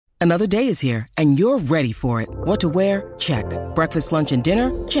Another day is here, and you're ready for it. What to wear? Check. Breakfast, lunch, and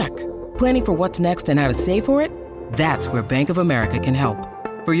dinner? Check. Planning for what's next and how to save for it? That's where Bank of America can help.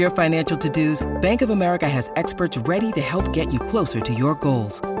 For your financial to-dos, Bank of America has experts ready to help get you closer to your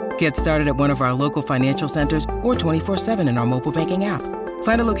goals. Get started at one of our local financial centers or 24/7 in our mobile banking app.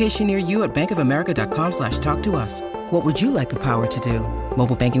 Find a location near you at bankofamerica.com/talktous. What would you like the power to do?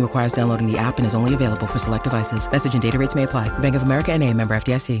 Mobile banking requires downloading the app and is only available for select devices. Message and data rates may apply. Bank of America NA, member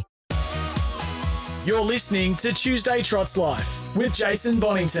FDIC. You're listening to Tuesday Trots Life with Jason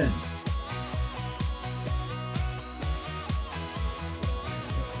Bonington.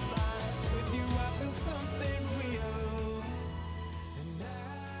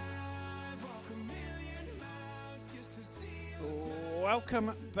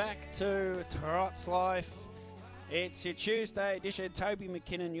 Welcome back to Trots Life. It's your Tuesday edition. Toby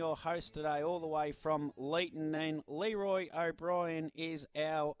McKinnon, your host today, all the way from Leeton, and Leroy O'Brien is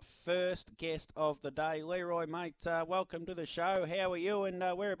our first guest of the day. Leroy, mate, welcome to the show. How are you, and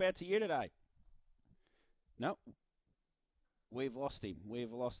whereabouts are you today? No, we've lost him.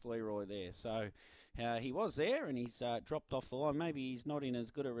 We've lost Leroy there. So he was there, and he's dropped off the line. Maybe he's not in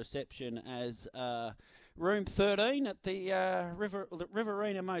as good a reception as Room 13 at the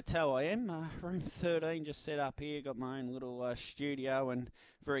Riverina Motel. I am. Room 13 just set up here. Got my own little studio, and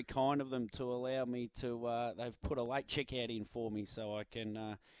very kind of them to allow me to, they've put a late checkout in for me so I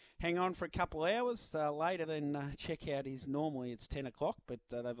can hang on for a couple of hours. Later than checkout is normally it's 10 o'clock, but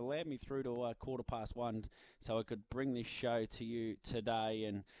they've allowed me through to 1:15 so I could bring this show to you today.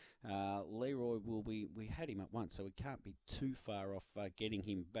 And Leroy will be, we had him at once, so we can't be too far off getting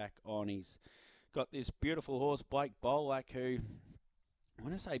him back on. He's got this beautiful horse, Blake Bolak, who, I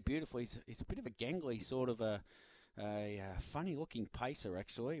want to say beautiful, he's a bit of a gangly sort of a funny-looking pacer,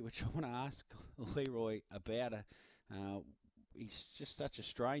 actually, which I want to ask Leroy about. He's just such a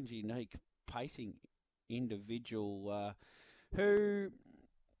strange, unique pacing individual who,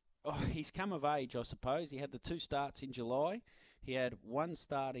 he's come of age, I suppose. He had the 2 starts in July. He had 1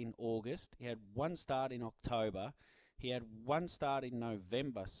 start in August. He had 1 start in October. He had 1 start in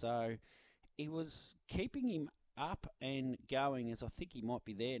November. So he was keeping him up and going, as I think he might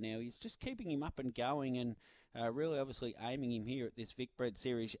be there now. He's just keeping him up and going, and really obviously aiming him here at this Vic Bred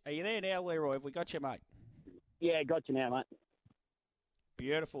Series. Are you there now, Leroy? Have we got you, mate? Yeah, got you now, mate.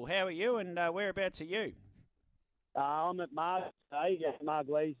 Beautiful. How are you, and whereabouts are you? I'm at Marg today. Yeah, Marg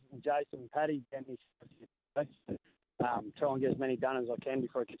Lees and Jason and Paddy. Try and get as many done as I can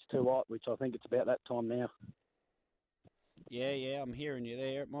before it gets too hot, which I think it's about that time now. Yeah, I'm hearing you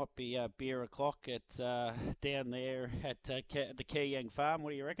there. It might be beer o'clock at down there at the Keyang Farm.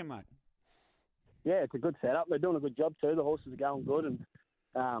 What do you reckon, mate? Yeah, it's a good setup. They're doing a good job too. The horses are going good, and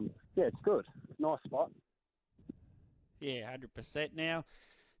yeah, it's good. Nice spot. Yeah, 100%. Now,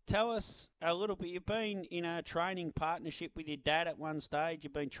 tell us a little bit. You've been in a training partnership with your dad at one stage.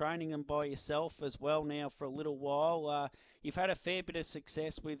 You've been training them by yourself as well now for a little while. You've had a fair bit of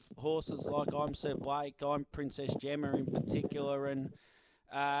success with horses like I'm Sir Blake, I'm Princess Gemma in particular, and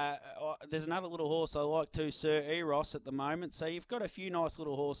there's another little horse I like too, Sir Eros, at the moment. So you've got a few nice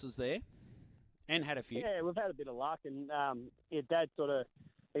little horses there, and had a few. Yeah, we've had a bit of luck, and your dad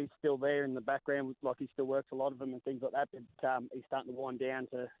he's still there in the background, like he still works a lot of them and things like that, but he's starting to wind down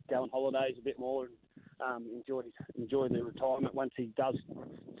to go on holidays a bit more and enjoy the retirement once he does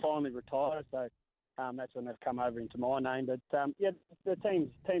finally retire. So that's when they've come over into my name. But yeah, the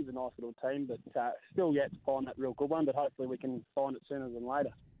team's a nice little team, but still yet to find that real good one, but hopefully we can find it sooner than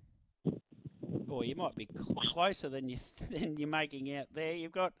later. Or you might be closer than you're making out there.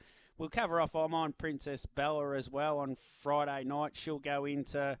 We'll cover off I'm on Princess Bella as well on Friday night. She'll go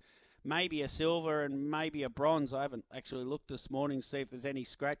into maybe a silver and maybe a bronze. I haven't actually looked this morning to see if there's any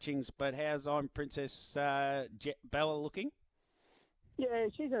scratchings, but how's I'm Princess Bella looking? Yeah,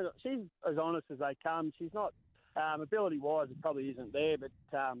 she's as honest as they come. She's not, ability-wise, it probably isn't there, but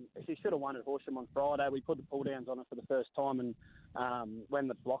she should have won at Horsham on Friday. We put the pull-downs on her for the first time, and when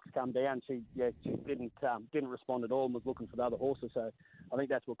the blocks come down, she didn't respond at all and was looking for the other horses. So I think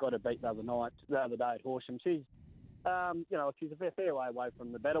that's what got her beat the other day at Horsham. She's, she's a fair way away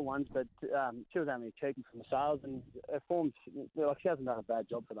from the better ones, but she was only a cheapie from the sales, and her form's, she hasn't done a bad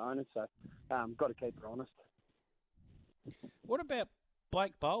job for the owners, so got to keep her honest. What about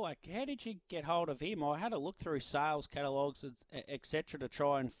Blake Bolak? How did you get hold of him? I had a look through sales catalogues, etc., to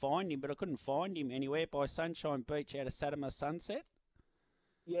try and find him, but I couldn't find him anywhere. By Sunshine Beach out of Satama Sunset.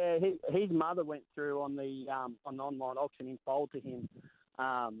 Yeah, his mother went through on the online auction in foal to him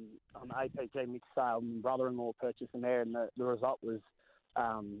on the APG mixed sale. My brother-in-law purchased him there, and the result was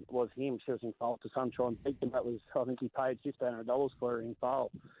him. She was in foal to Sunshine Beach, and that was, I think he paid $1,500 for her in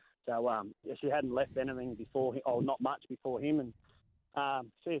foal. So she hadn't left anything before, not much before him, and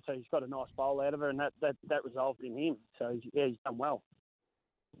so he's got a nice bowl out of her, and that resulted in him. So he's done well.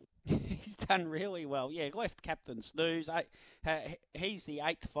 He's done really well. Yeah, left Captain Snooze. He's the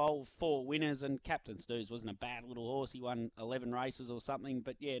 8th foal, 4 winners, and Captain Snooze wasn't a bad little horse. He won 11 races or something,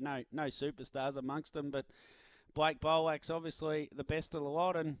 but yeah, no superstars amongst them. But Blake Bolak's obviously the best of the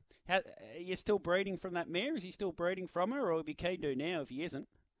lot. And are you still breeding from that mare? Is he still breeding from her, or will be keen to now if he isn't?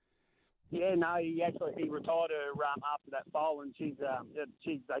 Yeah, no, he retired her after that foal, and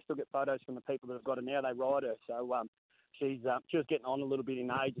they still get photos from the people that have got her now. They ride her, so she was getting on a little bit in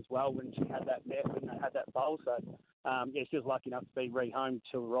age as well when she had that mare, when they had that foal. So she was lucky enough to be rehomed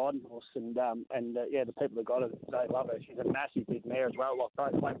to a riding horse, and the people that got her, they love her. She's a massive big mare as well,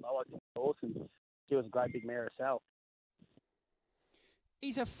 like Blake Bolak's horse, and she was a great big mare herself.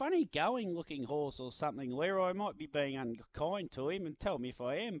 He's a funny going looking horse or something, Leroy. I might be being unkind to him, and tell me if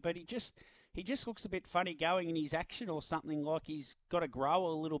I am, but he just looks a bit funny going in his action or something, like he's got to grow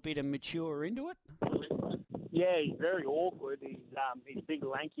a little bit and mature into it. Yeah, he's very awkward. He's big,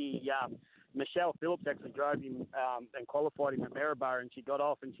 lanky. Michelle Phillips actually drove him and qualified him at Maryborough, and she got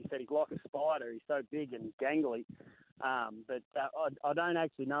off and she said he's like a spider. He's so big and gangly. But I don't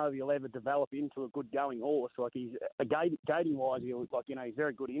actually know if he'll ever develop into a good going horse. Like he's gaiting wise, he's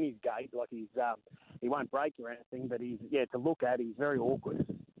very good in his gait. Like he won't break or anything, but to look at, he's very awkward.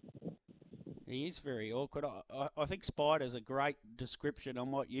 He is very awkward. I think spider's a great description. I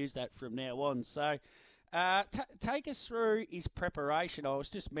might use that from now on. So. Take us through his preparation. I was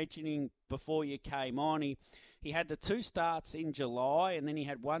just mentioning before you came on, he had the 2 starts in July, and then he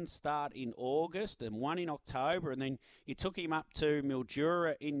had 1 start in August and 1 in October, and then you took him up to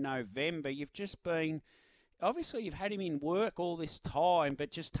Mildura in November. You've had him in work all this time, but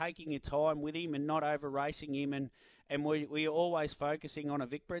just taking your time with him and not over racing him, and were you always focusing on a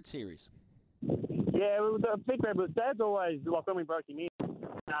Vicbred series? Yeah, the Vicbred was Dad's always, like when we broke him in,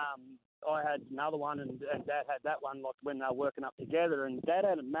 I had another one, and Dad had that one, like when they were working up together. And Dad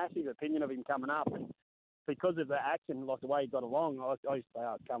had a massive opinion of him coming up, and because of the action, like the way he got along, I used to say,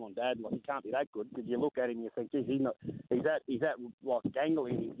 "Oh, come on, Dad, like he can't be that good." Because you look at him, and you think, "Geez, he's that like gangly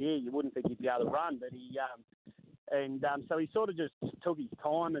in his ear. You wouldn't think he'd be able to run." But so he sort of just took his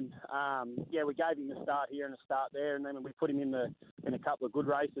time, and we gave him a start here and a start there, and then we put him in a couple of good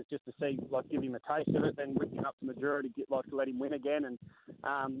races just to see, like, give him a taste of it. Then whipped him up to Mildura to let him win again,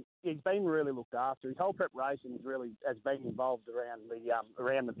 and he's been really looked after. His whole preparation has been involved around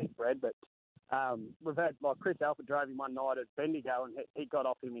the Vicbred, but we've had, like, Chris Alford drove him one night at Bendigo, and he got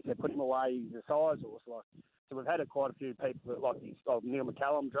off him. He said, "Put him away. He's a size horse." Like, so we've had quite a few people that, like, Neil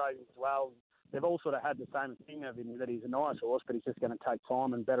McCallum drove him as well. They've all sort of had the same thing of him, that he's a nice horse, but he's just going to take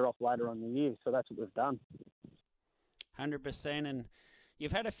time and better off later on in the year. So that's what we've done. 100%. And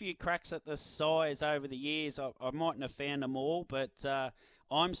you've had a few cracks at the size over the years. I mightn't have found them all, but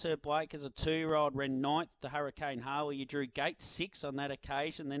I'm Sir Blake as a 2-year-old ran 9th to Hurricane Harley. You drew gate 6 on that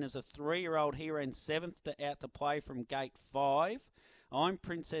occasion. Then as a 3-year-old, he ran 7th out to play from gate 5. I'm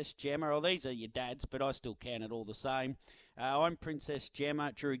Princess Gemma. Oh, these are your dad's, but I still count it all the same. I'm Princess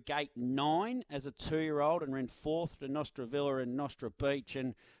Gemma, drew gate 9 as a 2-year-old and ran 4th to Nostra Villa and Nostra Beach.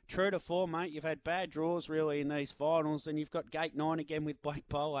 And true to form, mate, you've had bad draws really in these finals, and you've got gate 9 again with Blake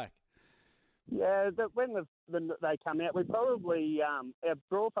Bolak. Yeah, when they come out, we probably our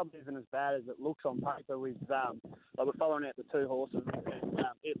draw probably isn't as bad as it looks on paper. We're following out the 2 horses, and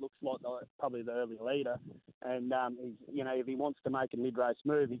it looks like probably the early leader. And if he wants to make a mid-race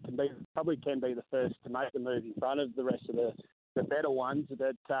move, he can be the first to make the move in front of the rest of the better ones.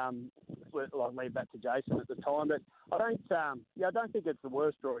 That I'll leave that to Jason at the time. But I don't think it's the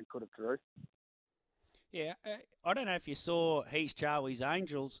worst draw he could have drew. Yeah, I don't know if you saw He's Charlie's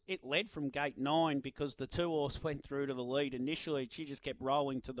Angels. It led from gate 9 because the 2 horse went through to the lead initially. She just kept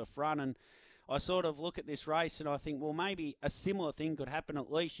rolling to the front, and I sort of look at this race and I think, well, maybe a similar thing could happen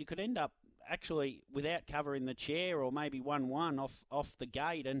at least. You could end up actually without covering the chair, or maybe 1-1 off the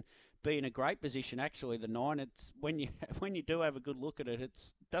gate, and be in a great position. Actually, the 9. It's when you do have a good look at it,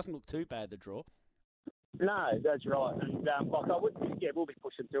 it doesn't look too bad, the draw. No, that's right. And we'll be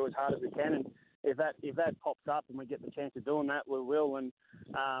pushing through as hard as we can, and if that pops up and we get the chance of doing that, we will. And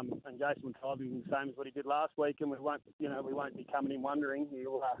Jason will try to do the same as what he did last week, and we won't be coming in wondering.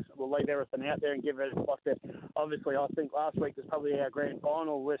 We'll leave everything out there and give it a spot there. Obviously, I think last week was probably our grand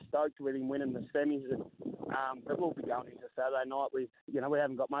final. We're stoked with him winning the semis, but we'll be going into Saturday night. We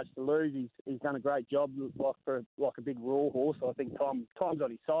haven't got much to lose. He's done a great job, for a big raw horse. So I think time's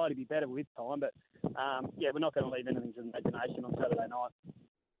on his side. He'd be better with time, but we're not going to leave anything to the imagination on Saturday night.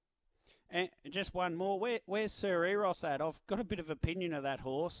 And just one more. Where's Sir Eros at? I've got a bit of opinion of that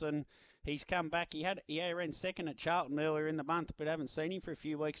horse, and he's come back. He ran second at Charlton earlier in the month, but haven't seen him for a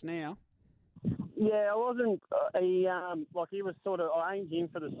few weeks now. Yeah, I wasn't. He was sort of. I aimed him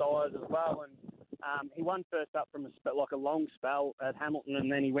for the size as well, and he won first up from a long spell at Hamilton, and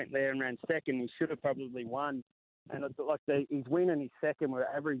then he went there and ran second. He should have probably won. And it's like his win and his second were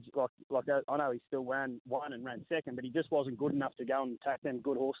average. I know he still won and ran second, but he just wasn't good enough to go and attack them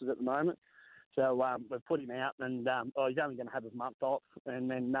good horses at the moment. So we've put him out, and he's only going to have a month off, and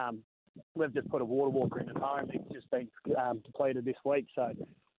then we've just put a water walker in at home. It's just been completed this week, so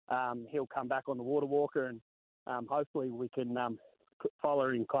he'll come back on the water walker, and hopefully we can follow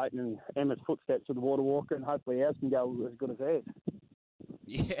in Clayton and Emma's footsteps with the water walker, and hopefully ours can go as good as theirs.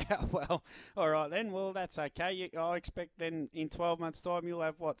 Yeah, well, all right then. Well, that's okay. I expect then in 12 months' time you'll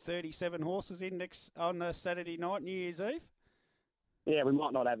have, 37 horses in on the Saturday night, New Year's Eve? Yeah, we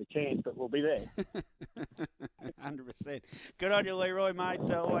might not have a chance, but we'll be there. 100%. Good on you, Leroy, mate.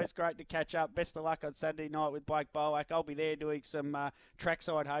 Always great to catch up. Best of luck on Saturday night with Blake Bolak. I'll be there doing some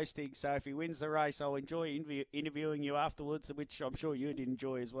trackside hosting, so if he wins the race, I'll enjoy interviewing you afterwards, which I'm sure you'd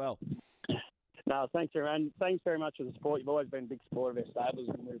enjoy as well. No, thanks, everyone. Thanks very much for the support. You've always been a big supporter of our stables,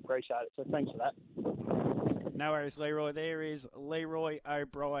 and we appreciate it. So thanks for that. No worries, Leroy. There is Leroy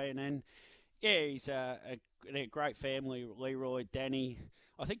O'Brien, and yeah, he's they're a great family. Leroy, Danny.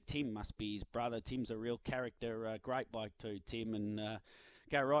 I think Tim must be his brother. Tim's a real character. Great bloke too, Tim, and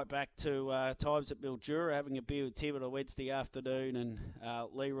go right back to times at Mildura, having a beer with Tim on a Wednesday afternoon, and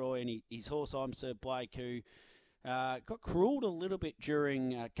Leroy and his horse, I'm Sir Blake, who got cruelled a little bit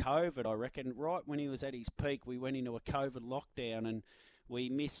during COVID, I reckon. Right when he was at his peak, we went into a COVID lockdown, and we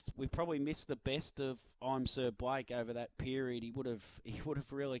probably missed the best of I'm Sir Blake over that period. He would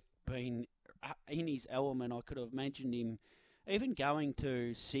have really been in his element. I could have imagined him even going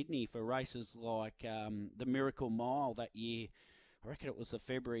to Sydney for races like the Miracle Mile that year. I reckon it was the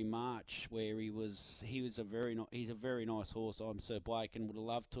February-March where he's a very nice horse, I'm Sir Blake, and would have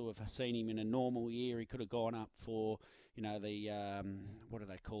loved to have seen him in a normal year. He could have gone up for, the, what do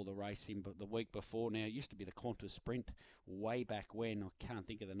they call the racing, but the week before now, it used to be the Qantas Sprint way back when. I can't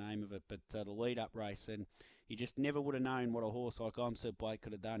think of the name of it, but the lead-up race, and you just never would have known what a horse like I'm Sir Blake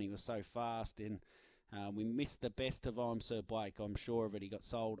could have done. He was so fast, and we missed the best of I'm Sir Blake. I'm sure of it. He got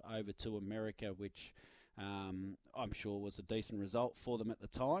sold over to America, which I'm sure was a decent result for them at the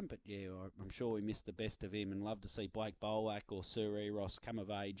time, but yeah, I'm sure we missed the best of him, and love to see Blake Bolak or Sir Eros come of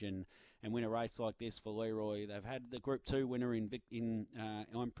age and win a race like this for Leroy. They've had the Group 2 winner in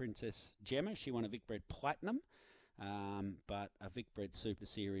I'm Princess Gemma. She won a Vicbred Platinum, but a Vicbred Super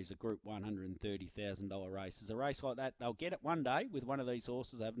Series, a Group $130,000 race. Is a race like that, they'll get it one day with one of these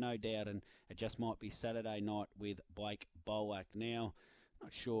horses, I have no doubt, and it just might be Saturday night with Blake Bolak. Now,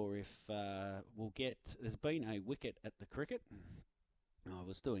 not sure if we'll get... There's been a wicket at the cricket. I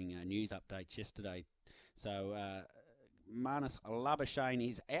was doing news updates yesterday. So Marnus Labuschagne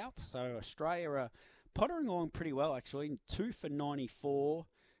is out. So Australia are pottering along pretty well, actually. 2 for 94,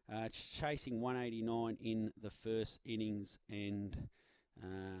 chasing 189 in the first innings. And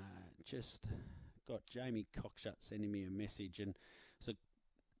just got Jamie Cockshut sending me a message. And so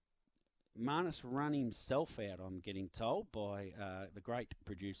Marnus run himself out, I'm getting told, by the great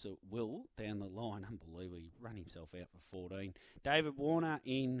producer Will down the line. Unbelievable, he run himself out for 14. David Warner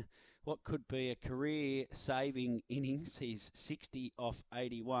in what could be a career-saving innings. He's 60 off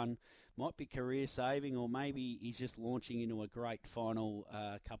 81. Might be career-saving, or maybe he's just launching into a great final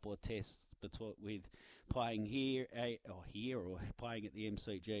couple of tests with playing here or playing at the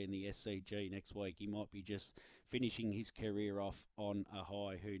MCG and the SCG next week. He might be just finishing his career off on a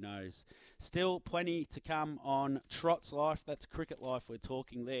high, who knows. Still plenty to come on Trot's Life. That's Cricket Life we're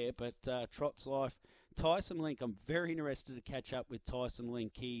talking there, but Trot's Life, Tyson Link, I'm very interested to catch up with Tyson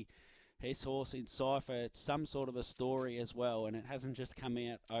Link. His horse in Cypher, it's some sort of a story as well, and it hasn't just come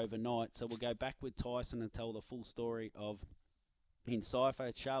out overnight, so we'll go back with Tyson and tell the full story of in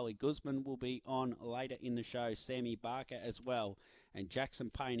Cypher. Charlie Guzman will be on later in the show, Sammy Barker as well, and Jackson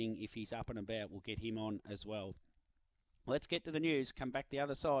Painting, if he's up and about, we'll get him on as well. Let's get to the news, come back the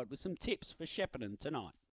other side with some tips for Shepparton tonight.